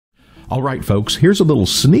All right, folks, here's a little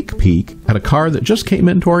sneak peek at a car that just came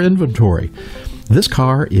into our inventory. This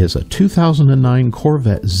car is a 2009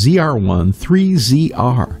 Corvette ZR1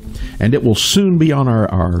 3ZR, and it will soon be on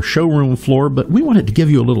our showroom floor, but we wanted to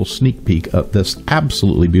give you a little sneak peek of this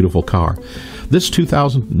absolutely beautiful car. This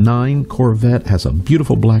 2009 Corvette has a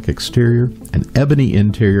beautiful black exterior, an ebony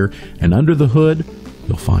interior, and under the hood,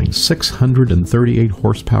 you'll find 638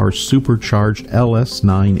 horsepower supercharged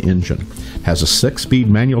LS9 engine. Has a 6-speed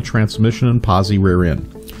manual transmission and posi rear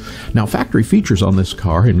end. Now, factory features on this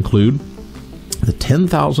car include the $10,000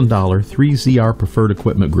 3ZR Preferred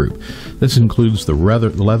Equipment Group. This includes the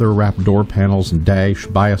leather-wrapped door panels and dash,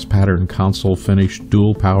 bias pattern console finish,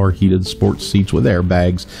 dual power heated sports seats with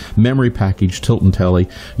airbags, memory package, tilt and telly,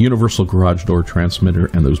 universal garage door transmitter,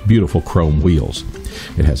 and those beautiful chrome wheels.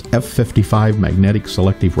 It has F55 magnetic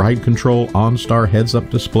selective ride control, OnStar heads-up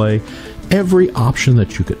display, every option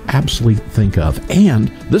that you could absolutely think of. And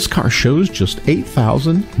this car shows just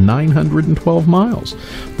 8,912 miles.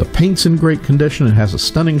 The paint's in great condition. It has a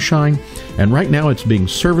stunning shine. And right now it's being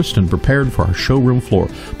serviced and prepared for our showroom floor.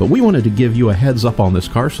 But we wanted to give you a heads up on this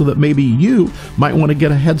car so that maybe you might want to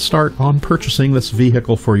get a head start on purchasing this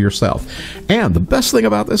vehicle for yourself. And the best thing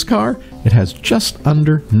about this car, it has just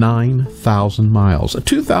under 9,000 miles. A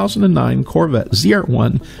 2009 Corvette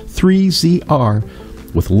ZR1 3ZR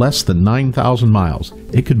with less than 9,000 miles.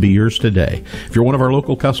 It could be yours today. If you're one of our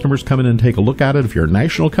local customers, come in and take a look at it. If you're a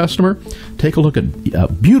national customer, take a look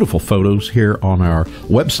at beautiful photos here on our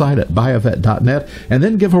website at buyavet.net, and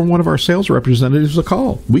then give one of our sales representatives a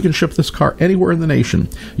call. We can ship this car anywhere in the nation.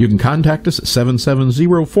 You can contact us at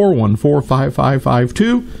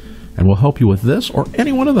 770-414-5552, and we'll help you with this or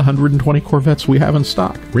any one of the 120 Corvettes we have in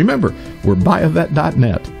stock. Remember, we're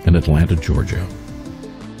buyavet.net in Atlanta, Georgia.